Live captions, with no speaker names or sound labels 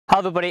Hello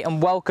everybody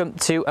and welcome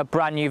to a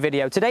brand new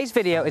video. Today's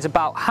video is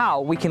about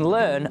how we can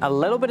learn a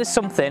little bit of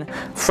something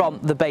from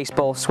the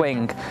baseball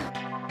swing.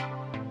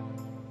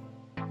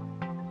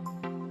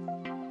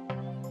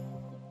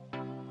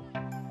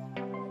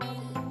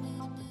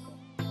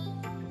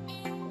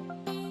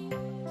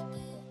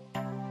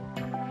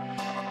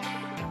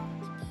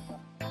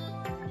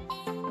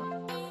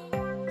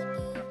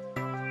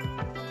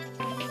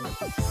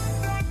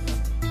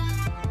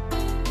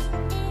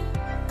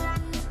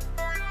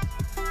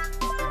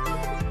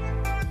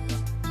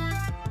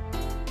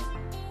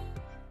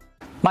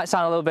 Might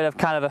sound a little bit of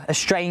kind of a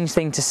strange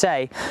thing to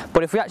say,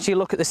 but if we actually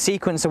look at the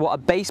sequence of what a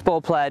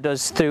baseball player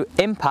does through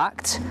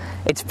impact,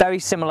 it's very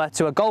similar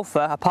to a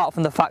golfer, apart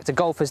from the fact a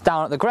golfer's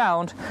down at the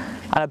ground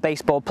and a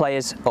baseball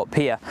player's up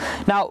here.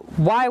 Now,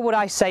 why would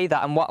I say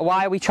that, and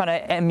why are we trying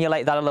to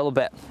emulate that a little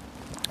bit?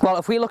 Well,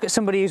 if we look at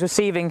somebody who's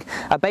receiving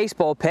a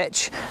baseball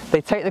pitch,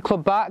 they take the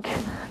club back,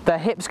 their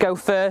hips go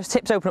first,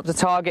 hips open up to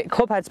target,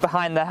 club head's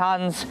behind their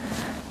hands,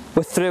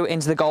 we're through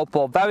into the golf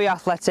ball. Very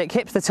athletic,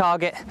 hips the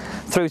target,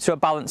 through to a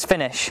balanced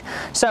finish.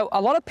 So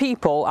a lot of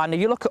people, and if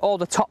you look at all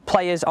the top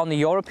players on the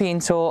European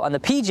Tour and the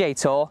PGA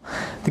Tour,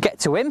 they get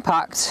to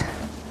impact,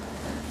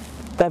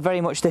 they're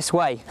very much this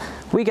way.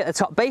 We get the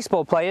top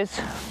baseball players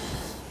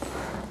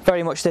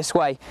very much this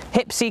way.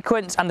 Hip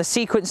sequence and the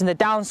sequence in the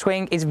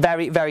downswing is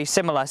very, very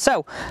similar.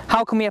 So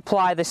how can we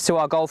apply this to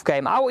our golf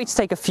game? I want you to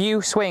take a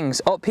few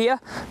swings up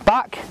here,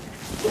 back,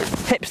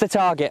 hips the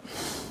target,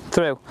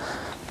 through.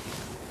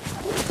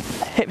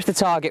 Hips the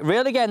target,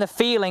 really getting the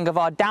feeling of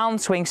our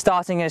downswing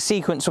starting in a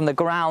sequence from the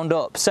ground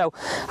up. So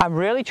I'm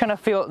really trying to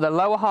feel the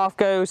lower half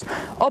goes,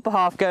 upper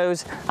half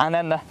goes, and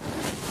then the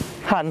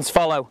hands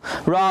follow.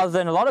 Rather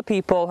than a lot of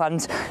people,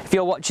 and if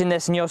you're watching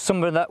this and you're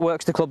somebody that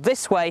works the club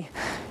this way,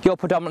 you're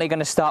predominantly going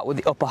to start with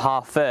the upper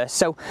half first.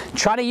 So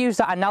try to use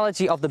that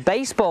analogy of the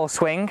baseball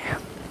swing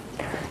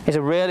is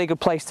a really good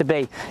place to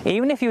be,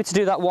 even if you were to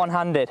do that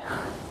one-handed.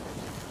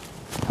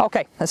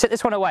 Okay, let's hit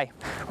this one away.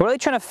 We're really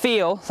trying to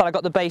feel that I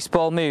got the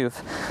baseball move.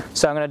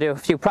 So I'm going to do a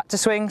few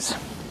practice swings.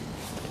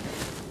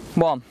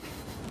 1,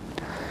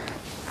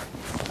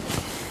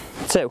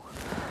 2.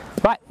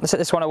 Right, let's hit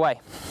this one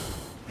away.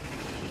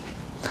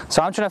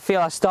 So I'm trying to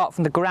feel I start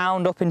from the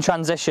ground up in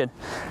transition.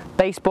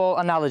 Baseball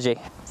analogy.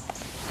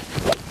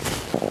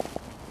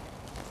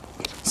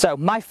 So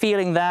my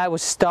feeling there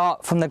was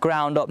start from the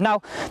ground up.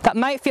 Now that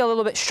might feel a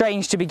little bit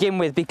strange to begin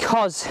with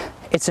because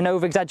it's an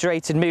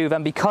over-exaggerated move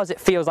and because it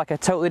feels like a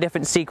totally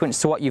different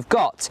sequence to what you've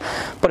got,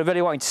 but I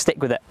really want you to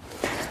stick with it.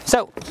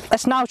 So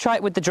let's now try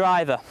it with the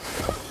driver.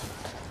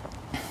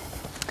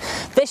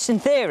 This in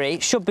theory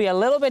should be a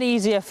little bit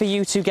easier for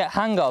you to get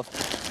hang of.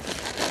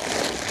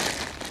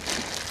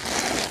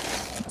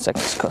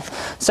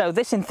 So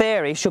this in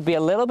theory should be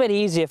a little bit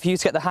easier for you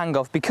to get the hang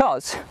of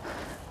because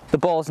the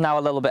ball's now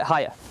a little bit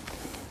higher.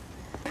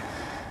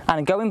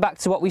 And going back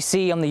to what we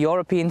see on the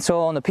European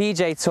Tour, on the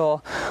PGA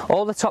Tour,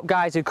 all the top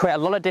guys who create a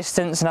lot of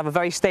distance and have a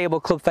very stable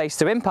club face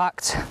to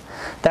impact,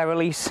 their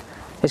release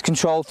is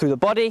controlled through the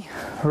body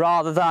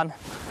rather than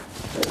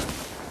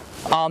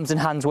arms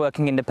and hands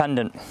working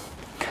independent.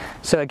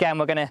 So again,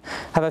 we're going to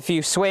have a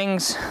few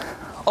swings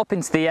up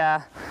into the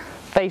air,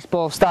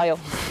 baseball style.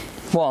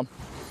 1,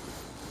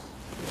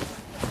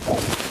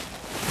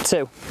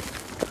 2,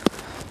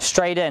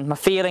 straight in. My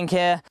feeling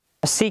here,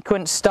 a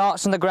sequence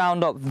starts from the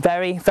ground up,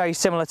 very, very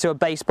similar to a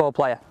baseball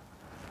player.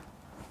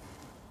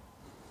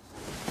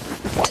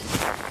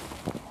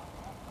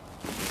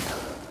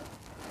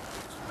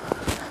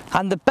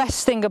 And the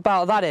best thing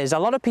about that is a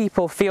lot of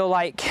people feel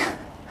like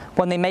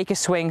when they make a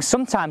swing,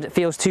 sometimes it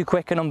feels too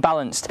quick and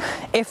unbalanced.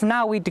 If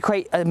now we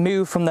create a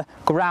move from the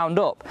ground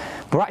up,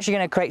 we're actually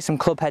going to create some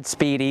club head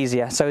speed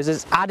easier. So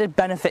there's added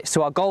benefits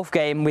to our golf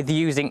game with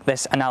using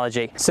this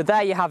analogy. So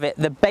there you have it,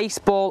 the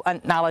baseball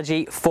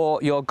analogy for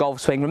your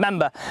golf swing.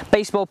 Remember,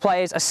 baseball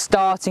players are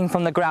starting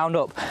from the ground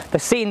up. They're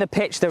seeing the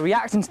pitch, they're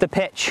reacting to the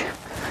pitch,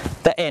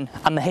 they're in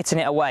and they're hitting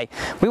it away.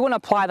 We want to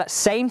apply that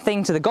same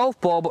thing to the golf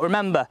ball, but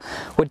remember,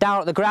 we're down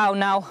at the ground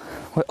now,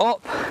 we're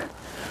up,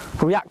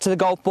 react to the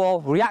golf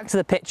ball, react to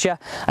the pitcher,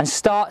 and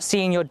start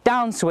seeing your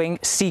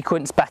downswing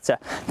sequence better.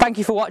 Thank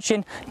you for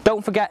watching.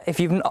 Don't forget, if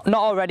you've not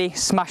already,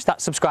 smash that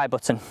subscribe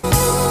button.